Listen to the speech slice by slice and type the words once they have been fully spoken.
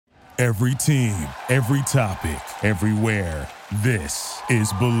Every team, every topic, everywhere. This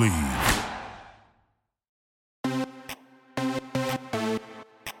is Believe.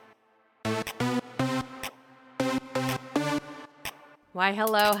 Why,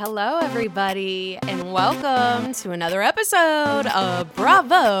 hello, everybody, and welcome to another episode of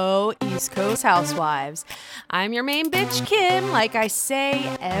Bravo East Coast Housewives. I'm your main bitch, Kim, like I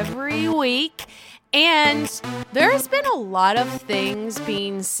say every week, and there's been a lot of things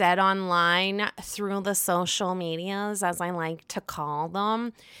being said online through the social medias, as I like to call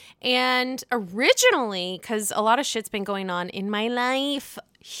them, and originally, because a lot of shit's been going on in my life,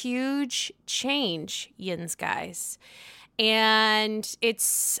 huge change, yins guys. And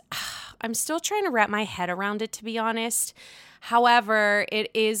I'm still trying to wrap my head around it, to be honest. However,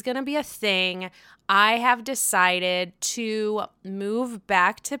 it is going to be a thing. I have decided to move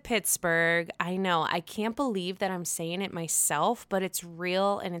back to Pittsburgh. I know, I can't believe that I'm saying it myself, but it's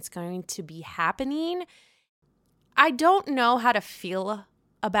real and it's going to be happening. I don't know how to feel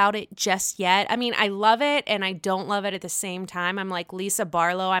about it just yet. I mean, I love it and I don't love it at the same time. I'm like Lisa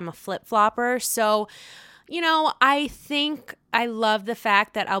Barlow. I'm a flip-flopper. So, I think I love the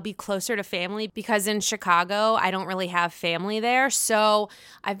fact that I'll be closer to family because in Chicago, I don't really have family there. So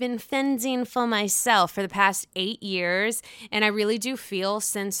I've been fending for myself for the past 8 years. And I really do feel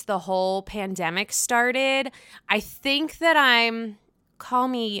since the whole pandemic started, I think that call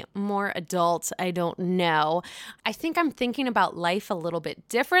me more adult, I don't know. I think I'm thinking about life a little bit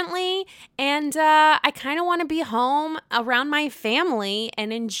differently, and I kind of want to be home around my family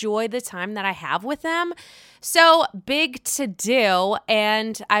and enjoy the time that I have with them. So big to do,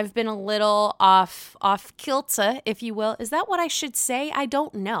 and I've been a little off kilter, if you will. Is that what I should say? I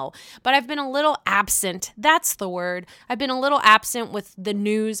don't know, but I've been a little absent. That's the word. I've been a little absent with the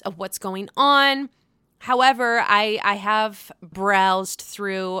news of what's going on. However, I have browsed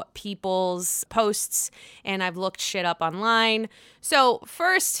through people's posts and I've looked shit up online. So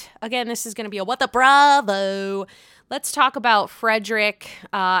first, again, this is going to be a What the Bravo. Let's talk about Fredrik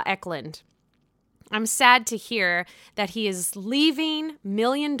Eklund. I'm sad to hear that he is leaving $1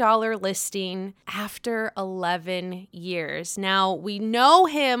 Million Listing after 11 years. Now, we know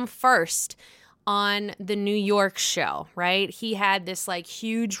him first on the New York show, right? He had this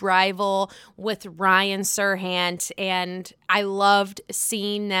huge rival with Ryan Serhant, and I loved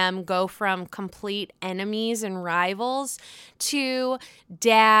seeing them go from complete enemies and rivals to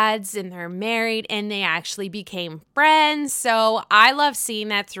dads, and they're married and they actually became friends. So I love seeing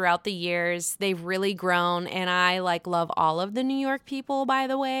that throughout the years. They've really grown, and I love all of the New York people, by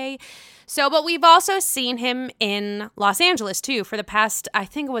the way. So, but we've also seen him in Los Angeles too for the past, I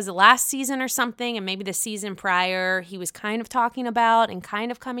think it was the last season or something, and maybe the season prior, he was kind of talking about and kind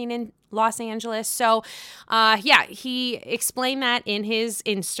of coming in Los Angeles. So, he explained that in his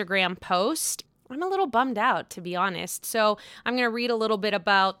Instagram post. I'm a little bummed out, to be honest. So I'm going to read a little bit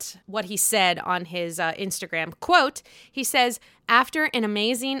about what he said on his Instagram. Quote, he says, "After an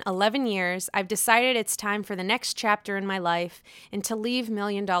amazing 11 years, I've decided it's time for the next chapter in my life and to leave $1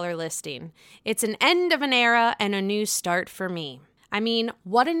 Million Listing. It's an end of an era and a new start for me. I mean,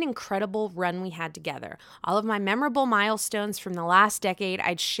 what an incredible run we had together. All of my memorable milestones from the last decade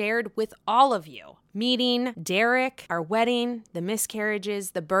I'd shared with all of you. Meeting Derek, our wedding, the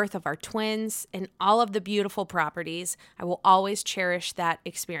miscarriages, the birth of our twins, and all of the beautiful properties. I will always cherish that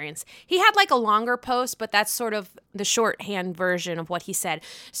experience." He had a longer post, but that's sort of the shorthand version of what he said.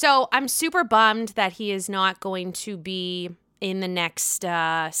 So I'm super bummed that he is not going to be in the next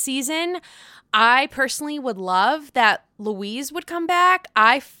season. I personally would love that Luis would come back.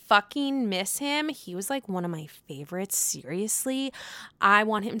 I fucking miss him. He was one of my favorites. Seriously, I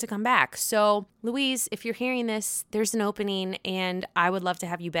want him to come back. So Luis, if you're hearing this, there's an opening and I would love to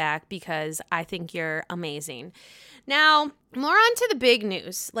have you back because I think you're amazing. Now, more on to the big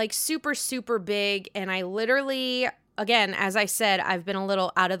news, super, super big. And I literally, again, as I said, I've been a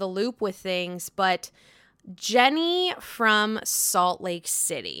little out of the loop with things, but Jenny from Salt Lake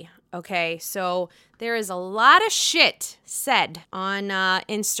City. Okay, so there is a lot of shit said on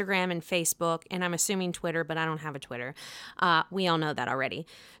Instagram and Facebook, and I'm assuming Twitter, but I don't have a Twitter. We all know that already.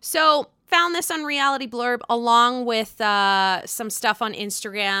 So found this on Reality Blurb along with some stuff on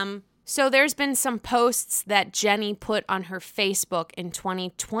Instagram. So there's been some posts that Jenny put on her Facebook in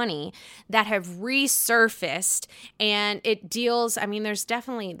 2020 that have resurfaced, and it deals,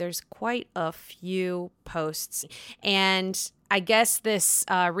 there's quite a few posts, and I guess this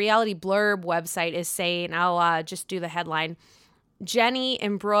Reality Blurb website is saying, I'll just do the headline. Jenny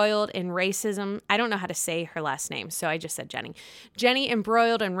embroiled in racism. I don't know how to say her last name, so I just said Jenny. Jenny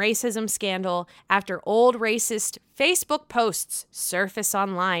embroiled in racism scandal after old racist Facebook posts surface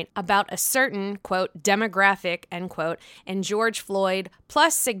online about a certain, quote, demographic, end quote, and George Floyd,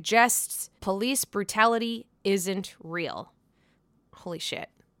 plus suggests police brutality isn't real. Holy shit.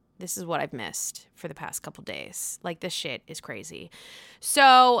 This is what I've missed for the past couple days. Like, this shit is crazy.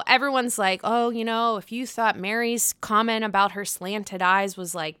 So everyone's like, oh, if you thought Mary's comment about her slanted eyes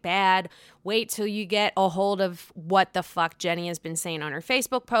was like bad, wait till you get a hold of what the fuck Jenny has been saying on her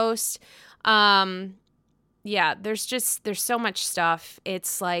Facebook post. Yeah, there's so much stuff.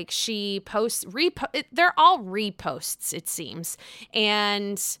 It's like she posts, they're all reposts, it seems.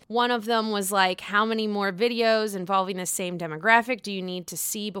 And one of them was like, how many more videos involving the same demographic do you need to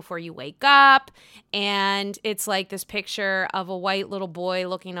see before you wake up? And it's like this picture of a white little boy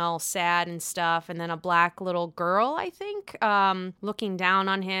looking all sad and stuff, and then a black little girl, I think, looking down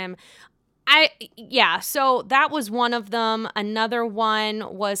on him. So that was one of them. Another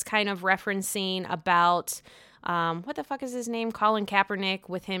one was kind of referencing about, what the fuck is his name? Colin Kaepernick,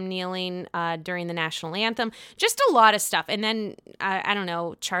 with him kneeling during the national anthem. Just a lot of stuff. And then, I don't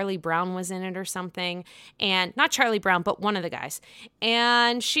know, Charlie Brown was in it or something. And not Charlie Brown, but one of the guys.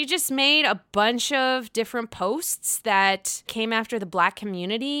 And she just made a bunch of different posts that came after the black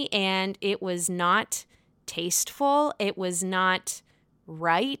community. And it was not tasteful. It was not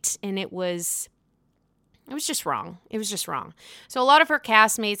right, and it was just wrong. It was just wrong. So a lot of her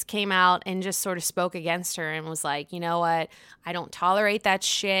castmates came out and just sort of spoke against her and was like, you know what? I don't tolerate that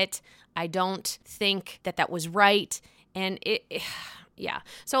shit. I don't think that was right. And yeah.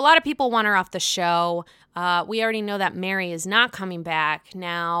 So a lot of people want her off the show. We already know that Mary is not coming back.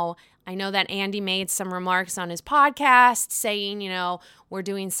 Now, I know that Andy made some remarks on his podcast saying, we're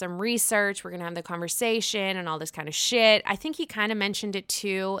doing some research, we're going to have the conversation and all this kind of shit. I think he kind of mentioned it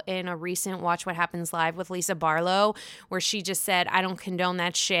too in a recent Watch What Happens Live with Lisa Barlow, where she just said, I don't condone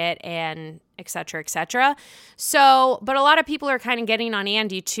that shit, and et cetera, et cetera. So, but a lot of people are kind of getting on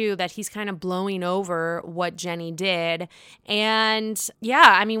Andy too, that he's kind of blowing over what Jenny did. And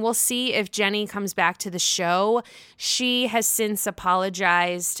yeah, I mean, we'll see if Jenny comes back to the show. She has since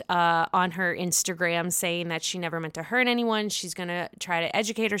apologized on her Instagram, saying that she never meant to hurt anyone. She's going to try to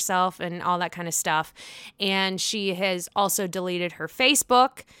educate herself and all that kind of stuff. And she has also deleted her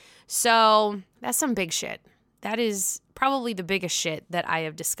Facebook. So that's some big shit. That is probably the biggest shit that I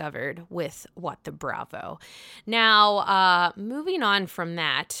have discovered with What the Bravo. Now, moving on from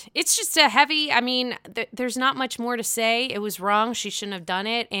that, it's just a heavy, there's not much more to say. It was wrong. She shouldn't have done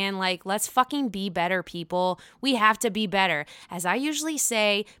it. And let's fucking be better, people. We have to be better. As I usually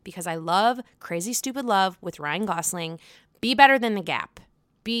say, because I love Crazy Stupid Love with Ryan Gosling, be better than the Gap.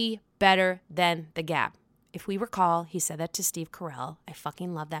 Be better than the Gap. If we recall, he said that to Steve Carell. I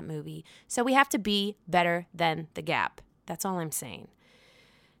fucking love that movie. So we have to be better than the Gap. That's all I'm saying.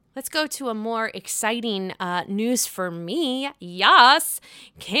 Let's go to a more exciting news for me. Yes,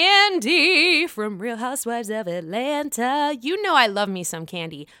 Kandi from Real Housewives of Atlanta. You know I love me some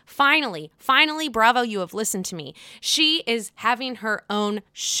Kandi. Finally, Bravo, you have listened to me. She is having her own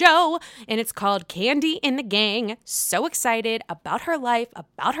show, and it's called Kandi in the Gang. So excited about her life,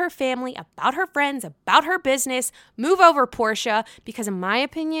 about her family, about her friends, about her business. Move over, Portia, because in my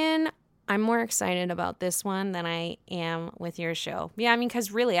opinion, I'm more excited about this one than I am with your show. Yeah,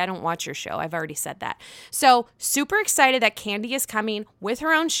 because really, I don't watch your show. I've already said that. So, super excited that Kandi is coming with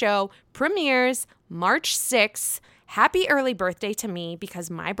her own show. Premieres March 6th. Happy early birthday to me, because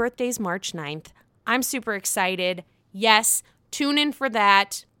my birthday's March 9th. I'm super excited. Yes, tune in for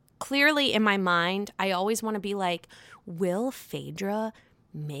that. Clearly, in my mind, I always want to be like, will Phaedra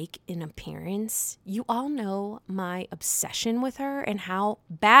make an appearance? You all know my obsession with her and how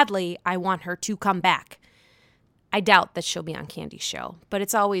badly I want her to come back. I doubt that she'll be on Kandi's show, but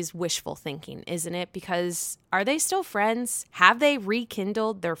it's always wishful thinking, isn't it? Because are they still friends? Have they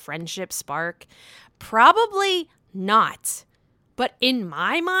rekindled their friendship spark? Probably not. But in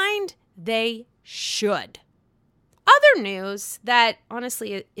my mind, they should. Other news that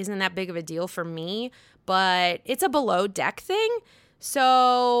honestly isn't that big of a deal for me, but it's a below deck thing.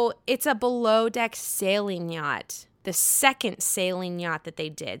 So it's a below deck sailing yacht, the second sailing yacht that they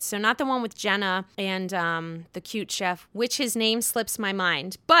did. So not the one with Jenna and the cute chef, which his name slips my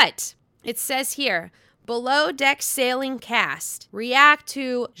mind. But it says here, below deck sailing cast react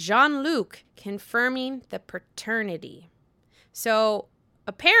to Jean-Luc confirming the paternity. So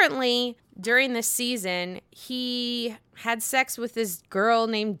apparently during this season, he had sex with this girl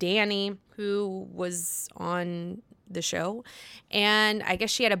named Danny, who was on the show. And I guess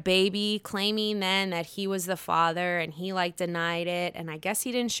she had a baby, claiming then that he was the father, and he like denied it. And I guess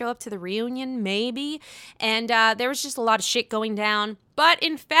he didn't show up to the reunion, maybe. And there was just a lot of shit going down. But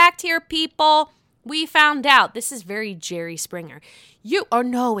in fact, here, people, we found out. This is very Jerry Springer.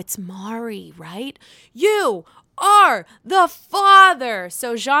 No, it's Maury, right? You are the father.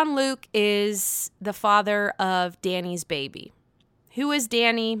 So Jean-Luc is the father of Danny's baby. Who is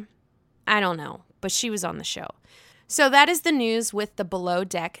Danny? I don't know, but she was on the show. So that is the news with the below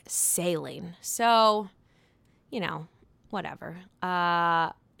deck sailing. So, whatever.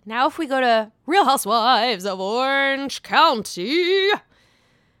 Now if we go to Real Housewives of Orange County.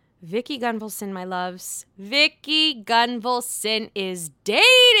 Vicki Gunvalson, my loves. Vicki Gunvalson is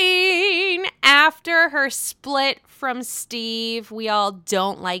dating after her split from Steve. We all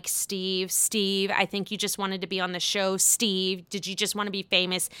don't like Steve. Steve, I think you just wanted to be on the show. Steve, did you just want to be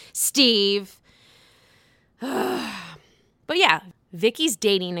famous? Steve. But yeah, Vicki's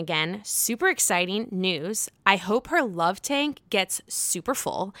dating again. Super exciting news. I hope her love tank gets super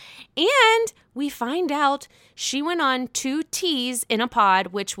full. And we find out she went on 2 T's in a Pod,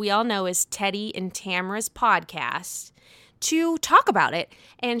 which we all know is Teddy and Tamara's podcast, to talk about it.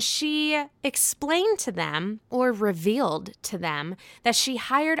 And she explained to them, or revealed to them, that she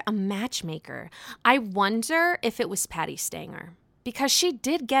hired a matchmaker. I wonder if it was Patty Stanger. Because she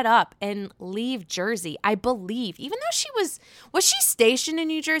did get up and leave Jersey, I believe. Even though she was she stationed in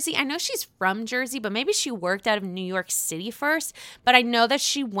New Jersey? I know she's from Jersey, but maybe she worked out of New York City first. But I know that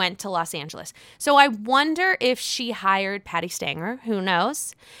she went to Los Angeles. So I wonder if she hired Patty Stanger. Who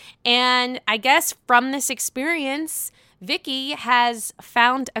knows? And I guess from this experience, Vicki has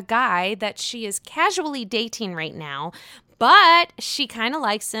found a guy that she is casually dating right now. But she kind of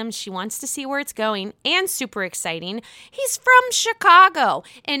likes him. She wants to see where it's going. And super exciting, he's from Chicago.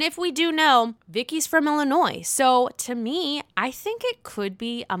 And if we do know, Vicki's from Illinois. So to me, I think it could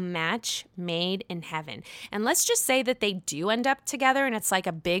be a match made in heaven. And let's just say that they do end up together and it's like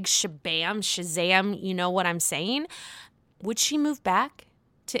a big shabam, shazam, you know what I'm saying? Would she move back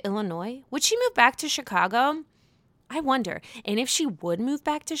to Illinois? Would she move back to Chicago? I wonder. And if she would move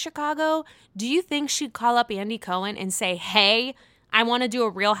back to Chicago, do you think she'd call up Andy Cohen and say, hey, I want to do a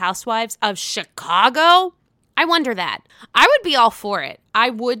Real Housewives of Chicago? I wonder that. I would be all for it.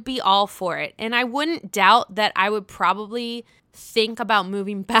 I would be all for it. And I wouldn't doubt that I would probably think about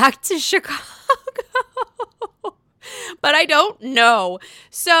moving back to Chicago. But I don't know.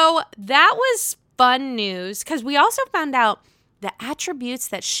 So that was fun news, because we also found out the attributes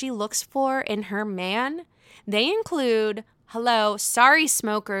that she looks for in her man. They include, sorry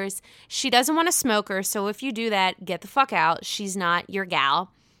smokers, she doesn't want a smoker, so if you do that, get the fuck out. She's not your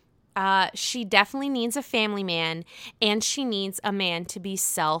gal. She definitely needs a family man, and she needs a man to be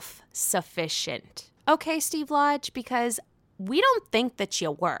self-sufficient. Okay, Steve Lodge, because we don't think that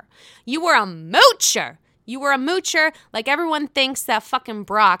you were. You were a moocher. You were a moocher like everyone thinks that fucking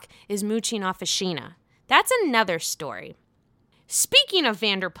Brock is mooching off of Sheena. That's another story. Speaking of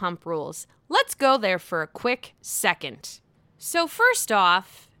Vanderpump Rules, let's go there for a quick second. So first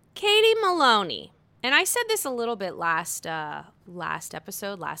off, Katie Maloney, and I said this a little bit last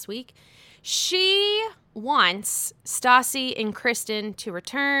week, she wants Stassi and Kristen to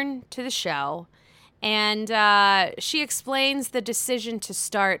return to the show, and she explains the decision to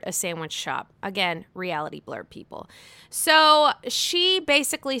start a sandwich shop. Again, reality blur, people. So she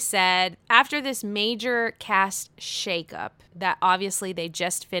basically said, after this major cast shakeup that obviously they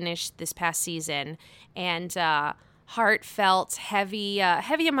just finished this past season, and heartfelt, heavy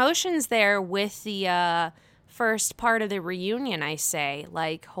emotions there with the first part of the reunion, I say.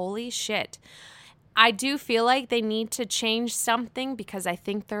 Like, holy shit. I do feel like they need to change something because I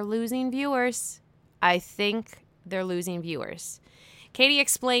think they're losing viewers. Katie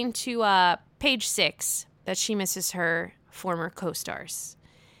explained to Page 6 that she misses her former co-stars.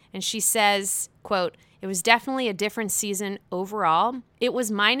 And she says, quote, "It was definitely a different season overall. It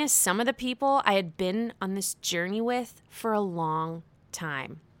was minus some of the people I had been on this journey with for a long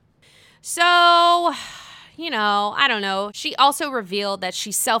time." So, I don't know. She also revealed that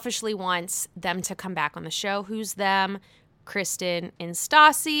she selfishly wants them to come back on the show. Who's them? Kristen and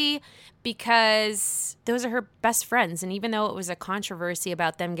Stassi, because those are her best friends. And even though it was a controversy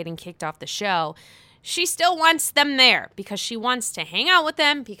about them getting kicked off the show, she still wants them there because she wants to hang out with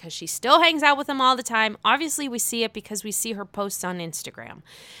them, because she still hangs out with them all the time. Obviously, we see it because we see her posts on Instagram.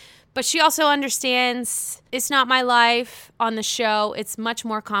 But she also understands it's not my life on the show. It's much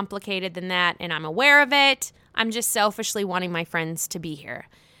more complicated than that, and I'm aware of it. I'm just selfishly wanting my friends to be here.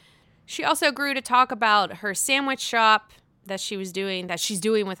 She also grew to talk about her sandwich shop that she's doing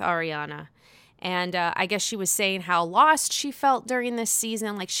with Ariana. And I guess she was saying how lost she felt during this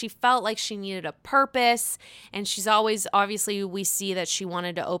season. Like she felt like she needed a purpose. And she's always, obviously, we see that she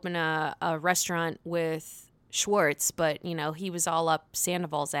wanted to open a restaurant with Schwartz, but, you know, he was all up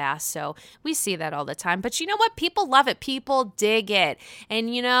Sandoval's ass. So we see that all the time. But you know what? People love it. People dig it.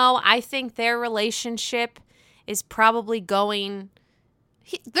 And, you know, I think their relationship is probably going...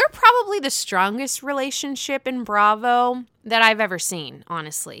 they're probably the strongest relationship in Bravo that I've ever seen,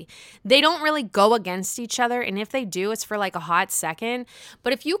 honestly. They don't really go against each other, and if they do, it's for like a hot second.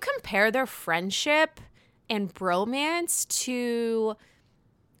 But if you compare their friendship and bromance to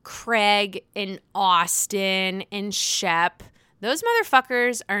Craig and Austin and Shep, those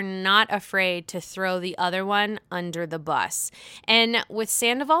motherfuckers are not afraid to throw the other one under the bus. And with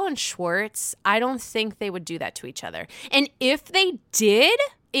Sandoval and Schwartz, I don't think they would do that to each other. And if they did,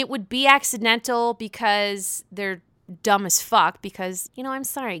 it would be accidental because they're dumb as fuck. Because, you know, I'm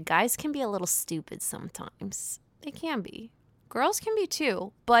sorry, guys can be a little stupid sometimes. They can be. Girls can be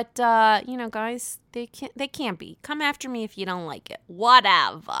too. But, you know, guys, they can't be. Come after me if you don't like it.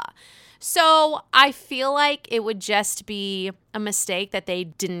 Whatever. So I feel like it would just be a mistake that they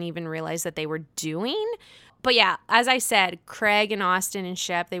didn't even realize that they were doing. But yeah, as I said, Craig and Austin and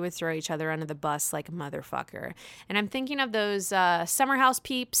Shep, they would throw each other under the bus like a motherfucker. And I'm thinking of those Summer House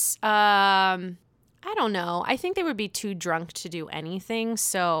peeps. I don't know. I think they would be too drunk to do anything.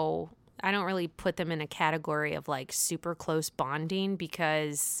 So I don't really put them in a category of like super close bonding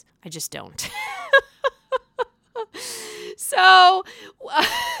because I just don't. So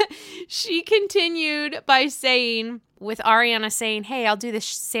she continued by saying, with Ariana saying, hey, I'll do this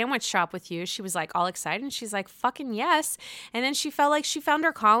sandwich shop with you. She was like all excited. And she's like, fucking yes. And then she felt like she found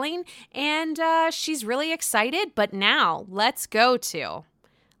her calling and she's really excited. But now let's go to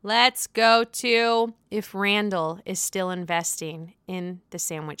if Randall is still investing in the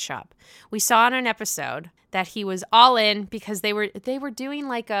sandwich shop. We saw in an episode that he was all in because they were doing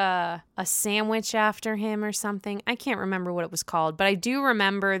like a sandwich after him or something. I can't remember what it was called, but I do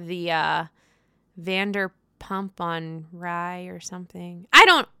remember the Vanderpump on Rye or something. I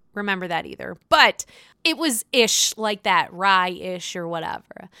don't remember that either, but it was ish like that, Rye-ish or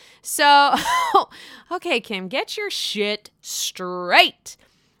whatever. So, okay, Kim, get your shit straight.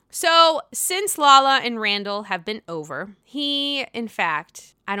 So, since Lala and Randall have been over, he, in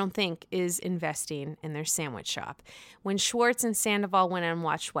fact, I don't think, is investing in their sandwich shop. When Schwartz and Sandoval went and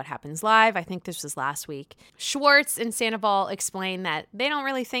watched What Happens Live, I think this was last week, Schwartz and Sandoval explained that they don't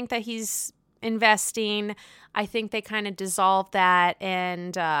really think that he's investing. I think they kind of dissolved that,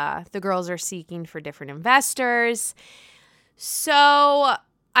 and the girls are seeking for different investors. So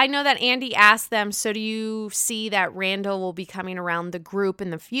I know that Andy asked them, so do you see that Randall will be coming around the group in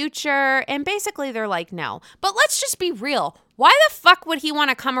the future? And basically they're like, no. But let's just be real. Why the fuck would he want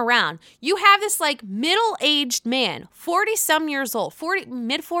to come around? You have this like middle-aged man, 40-some years old,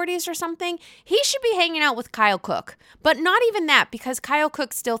 mid-40s or something. He should be hanging out with Kyle Cook. But not even that, because Kyle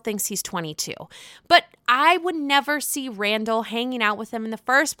Cook still thinks he's 22. But I would never see Randall hanging out with him in the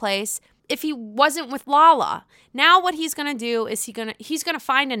first place if he wasn't with Lala. Now what he's going to do is he's going to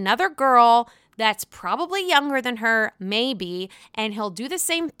find another girl that's probably younger than her, maybe, and he'll do the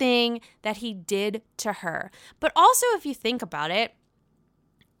same thing that he did to her. But also, if you think about it,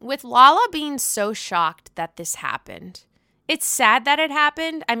 with Lala being so shocked that this happened, it's sad that it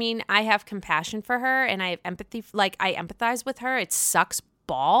happened. I mean, I have compassion for her and I have empathy, like I empathize with her. It sucks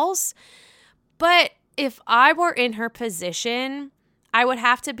balls. But if I were in her position, I would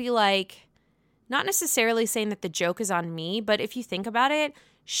have to be like, not necessarily saying that the joke is on me, but if you think about it,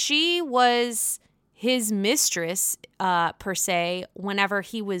 she was his mistress, per se, whenever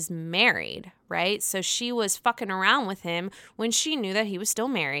he was married, right? So she was fucking around with him when she knew that he was still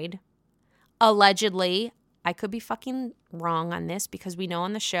married. Allegedly. I could be fucking wrong on this because we know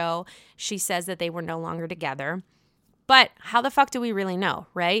on the show she says that they were no longer together. But how the fuck do we really know,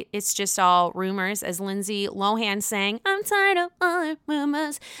 right? It's just all rumors, as Lindsay Lohan sang, I'm tired of all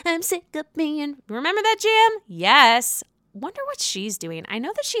rumors, I'm sick of being... Remember that jam? Yes. Wonder what she's doing. I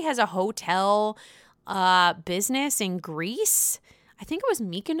know that she has a hotel business in Greece. I think it was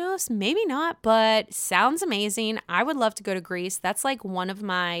Mykonos, maybe not, but sounds amazing. I would love to go to Greece. That's like one of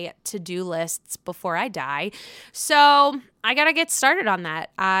my to-do lists before I die. So I got to get started on that.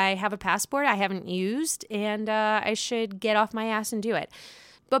 I have a passport I haven't used, and I should get off my ass and do it.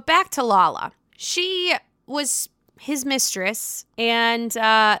 But back to Lala. She was his mistress, and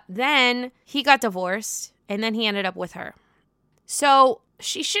then he got divorced, and then he ended up with her. So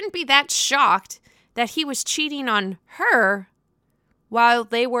she shouldn't be that shocked that he was cheating on her while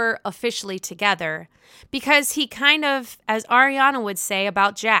they were officially together, because he kind of, as Ariana would say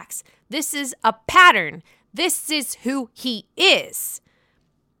about Jax, This is a pattern. This is who he is.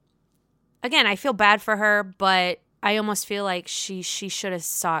 Again, I feel bad for her, but I almost feel like she should have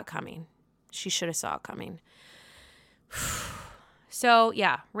saw it coming. She should have saw it coming. So,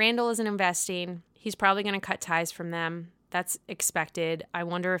 yeah, Randall isn't investing. He's probably going to cut ties from them. That's expected. I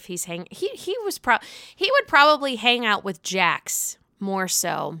wonder if he's he would probably hang out with Jax more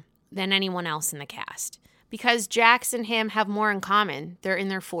so than anyone else in the cast, because Jax and him have more in common. They're in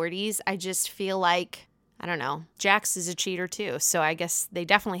their 40s. I just feel like, I don't know, Jax is a cheater too, so I guess they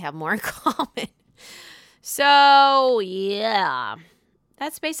definitely have more in common. So, yeah.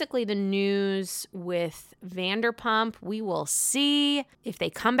 That's basically the news with Vanderpump. We will see if they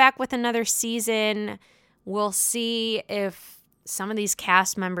come back with another season. We'll see if some of these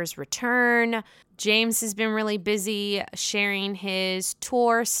cast members return. James has been really busy sharing his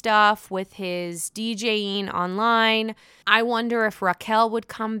tour stuff with his DJing online. I wonder if Raquel would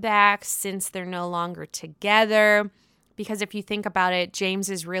come back since they're no longer together. Because if you think about it, James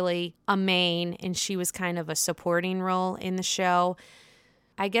is really a main and she was kind of a supporting role in the show.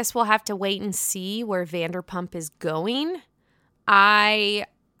 I guess we'll have to wait and see where Vanderpump is going. I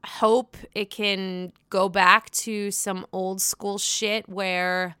hope it can go back to some old school shit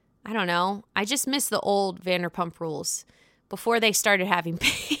where, I don't know, I just miss the old Vanderpump Rules before they started having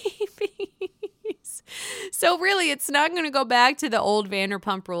babies. So really, it's not going to go back to the old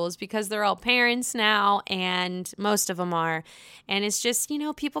Vanderpump Rules because they're all parents now, and most of them are. And it's just,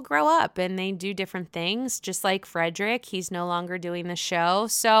 people grow up and they do different things. Just like Frederick, he's no longer doing the show.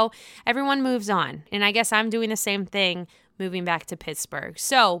 So everyone moves on. And I guess I'm doing the same thing, moving back to Pittsburgh.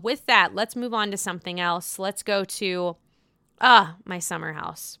 So with that, let's move on to something else. Let's go to my summer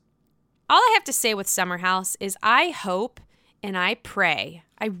house. All I have to say with Summer House is I hope and I pray,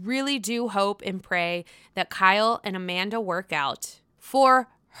 I really do hope and pray that Kyle and Amanda work out for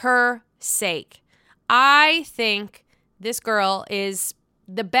her sake. I think this girl is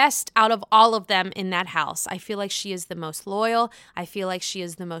the best out of all of them in that house. I feel like she is the most loyal. I feel like she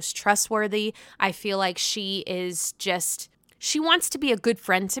is the most trustworthy. I feel like she is just, she wants to be a good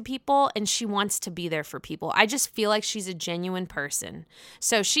friend to people and she wants to be there for people. I just feel like she's a genuine person.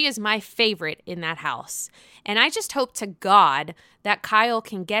 So she is my favorite in that house. And I just hope to God that Kyle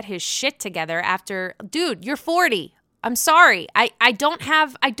can get his shit together after, dude, you're 40. I'm sorry. I don't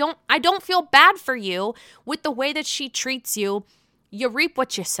feel bad for you with the way that she treats you. You reap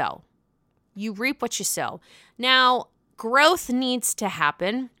what you sow. You reap what you sow. Now, growth needs to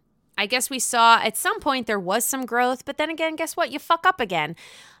happen. I guess we saw at some point there was some growth, but then again, guess what? You fuck up again.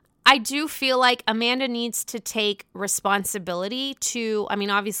 I do feel like Amanda needs to take responsibility to,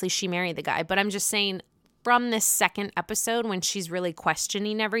 obviously she married the guy, but I'm just saying from this second episode when she's really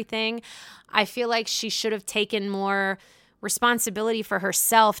questioning everything, I feel like she should have taken more responsibility for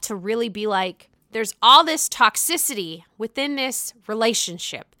herself to really be like, there's all this toxicity within this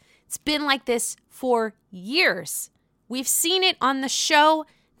relationship. It's been like this for years. We've seen it on the show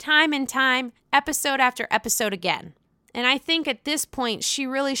time and time, episode after episode again. And I think at this point, she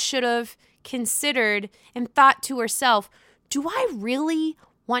really should have considered and thought to herself, do I really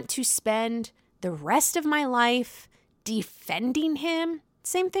want to spend the rest of my life defending him?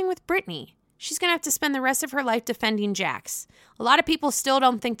 Same thing with Brittany. She's going to have to spend the rest of her life defending Jax. A lot of people still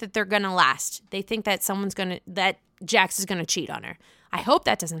don't think that they're going to last. They think that that Jax is going to cheat on her. I hope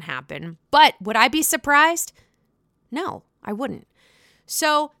that doesn't happen. But would I be surprised? No, I wouldn't.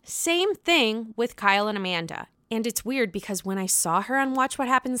 So same thing with Kyle and Amanda. And it's weird because when I saw her on Watch What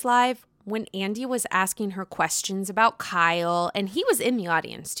Happens Live, when Andy was asking her questions about Kyle, and he was in the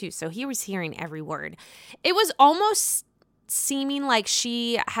audience too, so he was hearing every word, it was almost seeming like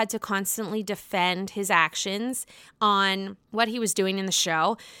she had to constantly defend his actions on what he was doing in the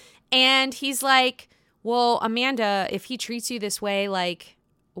show. And he's like, well, Amanda, if he treats you this way, like,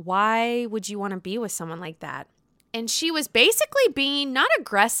 why would you want to be with someone like that? And she was basically being not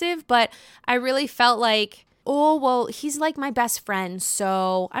aggressive, but I really felt like, oh, well, he's like my best friend.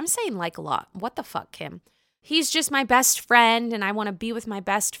 So I'm saying like a lot. What the fuck, Kim? He's just my best friend and I want to be with my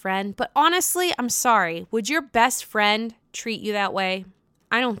best friend. But honestly, I'm sorry. Would your best friend treat you that way?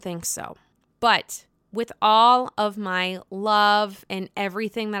 I don't think so. But with all of my love and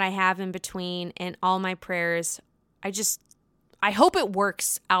everything that I have in between and all my prayers, I hope it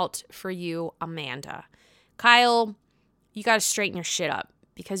works out for you, Amanda. Kyle, you got to straighten your shit up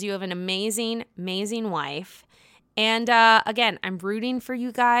because you have an amazing, amazing wife. And again, I'm rooting for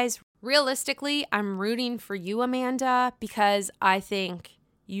you guys. Realistically, I'm rooting for you, Amanda, because I think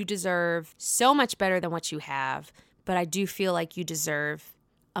you deserve so much better than what you have. But I do feel like you deserve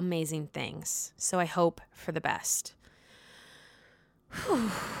amazing things. So I hope for the best. Whew.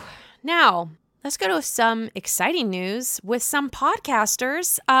 Now, let's go to some exciting news with some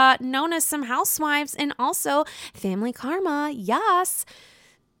podcasters known as some housewives and also Family Karma. Yes.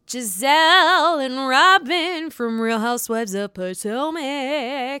 Giselle and Robin from Real Housewives of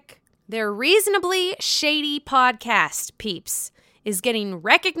Potomac. Their Reasonably Shady podcast, peeps, is getting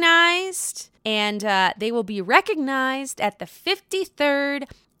recognized, and they will be recognized at the 53rd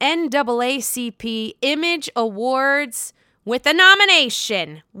NAACP Image Awards with a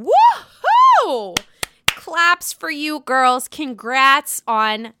nomination. Woohoo! Claps for you, girls. Congrats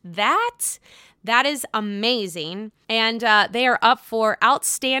on that. That is amazing. And they are up for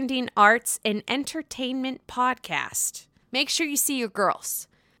Outstanding Arts and Entertainment Podcast. Make sure you see your girls.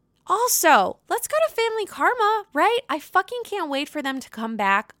 Also, let's go to Family Karma, right? I fucking can't wait for them to come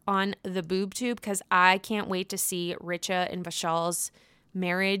back on the boob tube because I can't wait to see Richa and Vishal's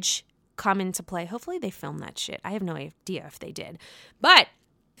marriage come into play. Hopefully they filmed that shit. I have no idea if they did. But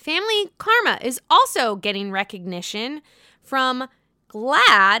Family Karma is also getting recognition from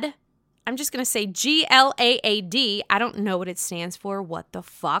GLAAD. I'm just going to say GLAAD. I don't know what it stands for. What the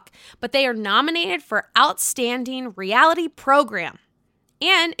fuck? But they are nominated for Outstanding Reality Program.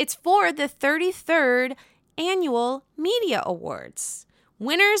 And it's for the 33rd Annual Media Awards.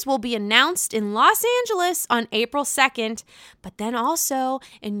 Winners will be announced in Los Angeles on April 2nd, but then also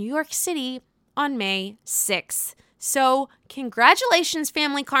in New York City on May 6th. So congratulations,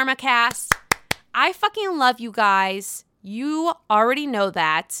 Family Karma cast. I fucking love you guys. You already know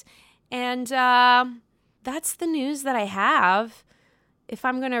that. And that's the news that I have. If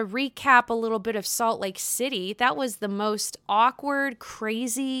I'm going to recap a little bit of Salt Lake City, that was the most awkward,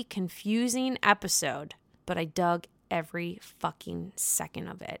 crazy, confusing episode. But I dug every fucking second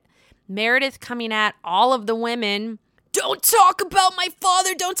of it. Meredith coming at all of the women. Don't talk about my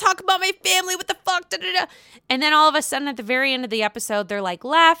father. Don't talk about my family. What the fuck? Da, da, da. And then all of a sudden at the very end of the episode, they're like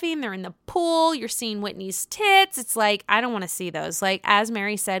laughing. They're in the pool. You're seeing Whitney's tits. It's like, I don't want to see those. Like, as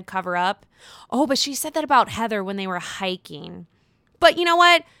Mary said, cover up. Oh, but she said that about Heather when they were hiking. But you know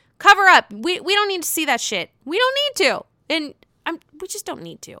what? Cover up. We don't need to see that shit. We don't need to. And we just don't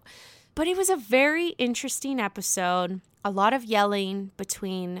need to. But it was a very interesting episode. A lot of yelling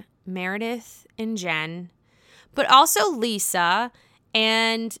between Meredith and Jen. But also Lisa,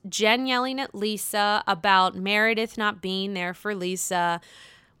 and Jen yelling at Lisa about Meredith not being there for Lisa.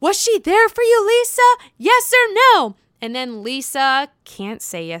 Was she there for you, Lisa? Yes or no? And then Lisa can't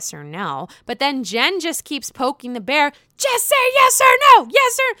say yes or no. But then Jen just keeps poking the bear. Just say yes or no.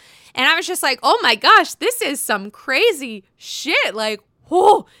 Yes or. And I was just like, oh my gosh, this is some crazy shit. Like,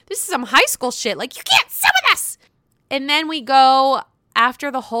 whoa, this is some high school shit. Like, you can't sit with us. And then we go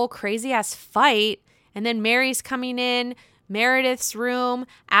after the whole crazy ass fight. And then Mary's coming in Meredith's room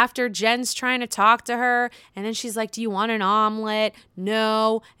after Jen's trying to talk to her. And then she's like, do you want an omelet?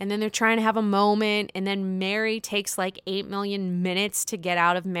 No. And then they're trying to have a moment. And then Mary takes like 8 million minutes to get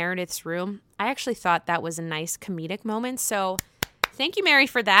out of Meredith's room. I actually thought that was a nice comedic moment. So thank you, Mary,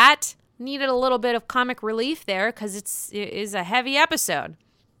 for that. Needed a little bit of comic relief there because it is a heavy episode.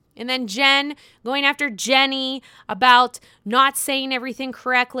 And then Jen going after Jenny about not saying everything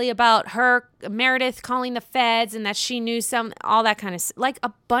correctly about her, Meredith calling the feds and that she knew all that kind of, like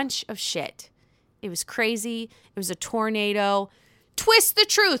a bunch of shit. It was crazy. It was a tornado. Twist the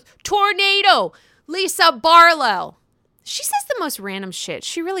truth. Tornado. Lisa Barlow. She says the most random shit.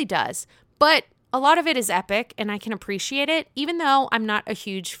 She really does. But a lot of it is epic and I can appreciate it, even though I'm not a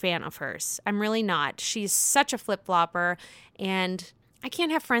huge fan of hers. I'm really not. She's such a flip-flopper and I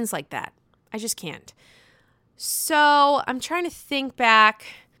can't have friends like that. I just can't. So I'm trying to think back.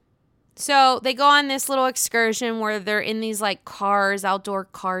 So they go on this little excursion where they're in these like cars, outdoor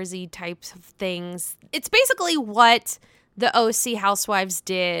carsy types of things. It's basically what the OC Housewives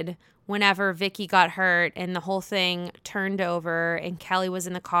did whenever Vicky got hurt and the whole thing turned over and Kelly was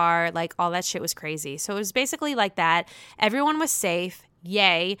in the car. Like all that shit was crazy. So it was basically like that. Everyone was safe.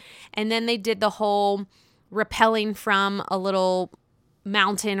 Yay. And then they did the whole rappelling from a little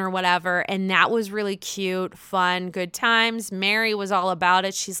mountain or whatever, and that was really cute, fun, good times. Mary was all about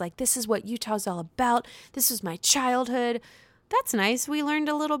it. She's like, this is what Utah's all about. This was my childhood. That's nice. We learned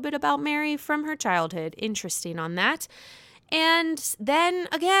a little bit about Mary from her childhood. Interesting on that. And then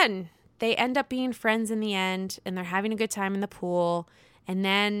again, they end up being friends in the end, and they're having a good time in the pool. And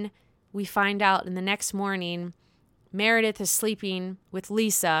then we find out in the next morning, Meredith is sleeping with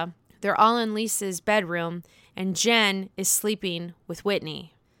Lisa. They're all in Lisa's bedroom, and Jen is sleeping with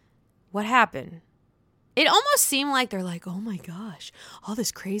Whitney. What happened? It almost seemed like they're like, oh my gosh, all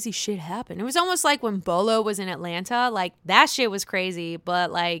this crazy shit happened. It was almost like when Bolo was in Atlanta, like that shit was crazy,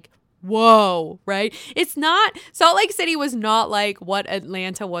 but like whoa, right? It's not, Salt Lake City was not like what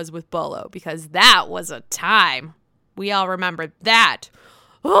Atlanta was with Bolo, because that was a time. We all remember that.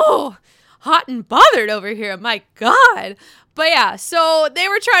 Oh, hot and bothered over here. My God. But yeah, so they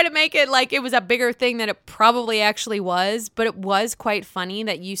were trying to make it like it was a bigger thing than it probably actually was. But it was quite funny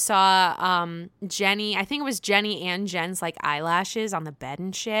that you saw Jenny, I think it was Jenny and Jen's like eyelashes on the bed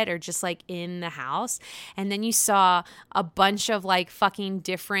and shit, or just like in the house. And then you saw a bunch of like fucking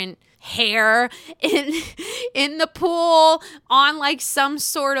different hair in the pool on like some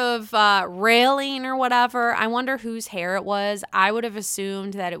sort of railing or whatever. I wonder whose hair it was. I would have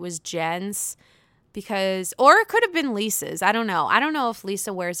assumed that it was Jen's. Because, or it could have been Lisa's. I don't know. I don't know if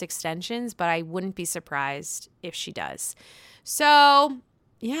Lisa wears extensions, but I wouldn't be surprised if she does. So,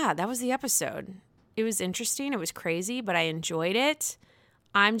 yeah, that was the episode. It was interesting. It was crazy, but I enjoyed it.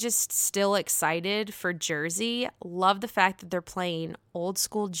 I'm just still excited for Jersey. Love the fact that they're playing old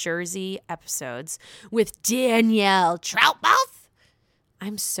school Jersey episodes with Danielle Troutmouth.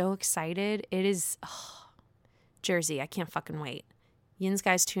 I'm so excited. It is Jersey. I can't fucking wait. Yins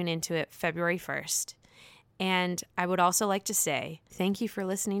guys, tune into it February 1st. And I would also like to say thank you for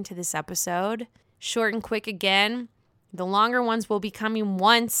listening to this episode. Short and quick again. The longer ones will be coming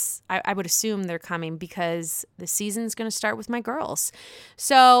once. I would assume they're coming because the season's going to start with my girls.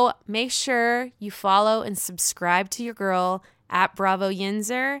 So make sure you follow and subscribe to your girl at Bravo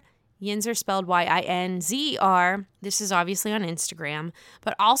Yinzer. Yinzer spelled Yinzer. This is obviously on Instagram.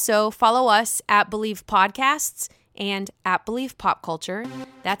 But also follow us at Believe Podcasts and at Believe Pop Culture.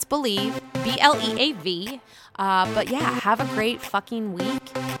 That's Believe, BLEAV. But yeah, have a great fucking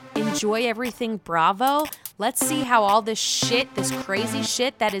week. Enjoy everything Bravo. Let's see how all this shit, this crazy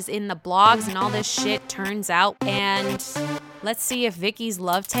shit that is in the blogs and all this shit turns out. And let's see if Vicky's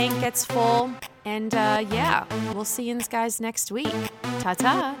love tank gets full. And yeah, we'll see you guys next week.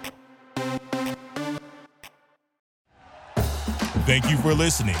 Ta-ta. Thank you for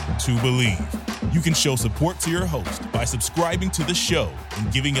listening to Believe. You can show support to your host by subscribing to the show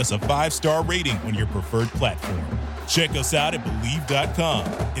and giving us a 5-star rating on your preferred platform. Check us out at Believe.com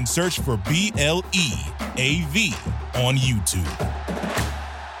and search for BLEAV on YouTube.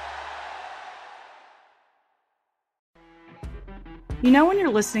 You know when you're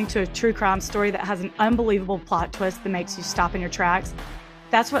listening to a true crime story that has an unbelievable plot twist that makes you stop in your tracks?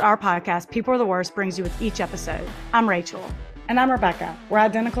 That's what our podcast, People Are the Worst, brings you with each episode. I'm Rachel. And I'm Rebecca. We're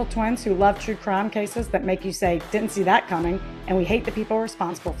identical twins who love true crime cases that make you say, didn't see that coming, and we hate the people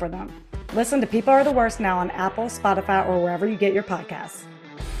responsible for them. Listen to People Are the Worst now on Apple, Spotify, or wherever you get your podcasts.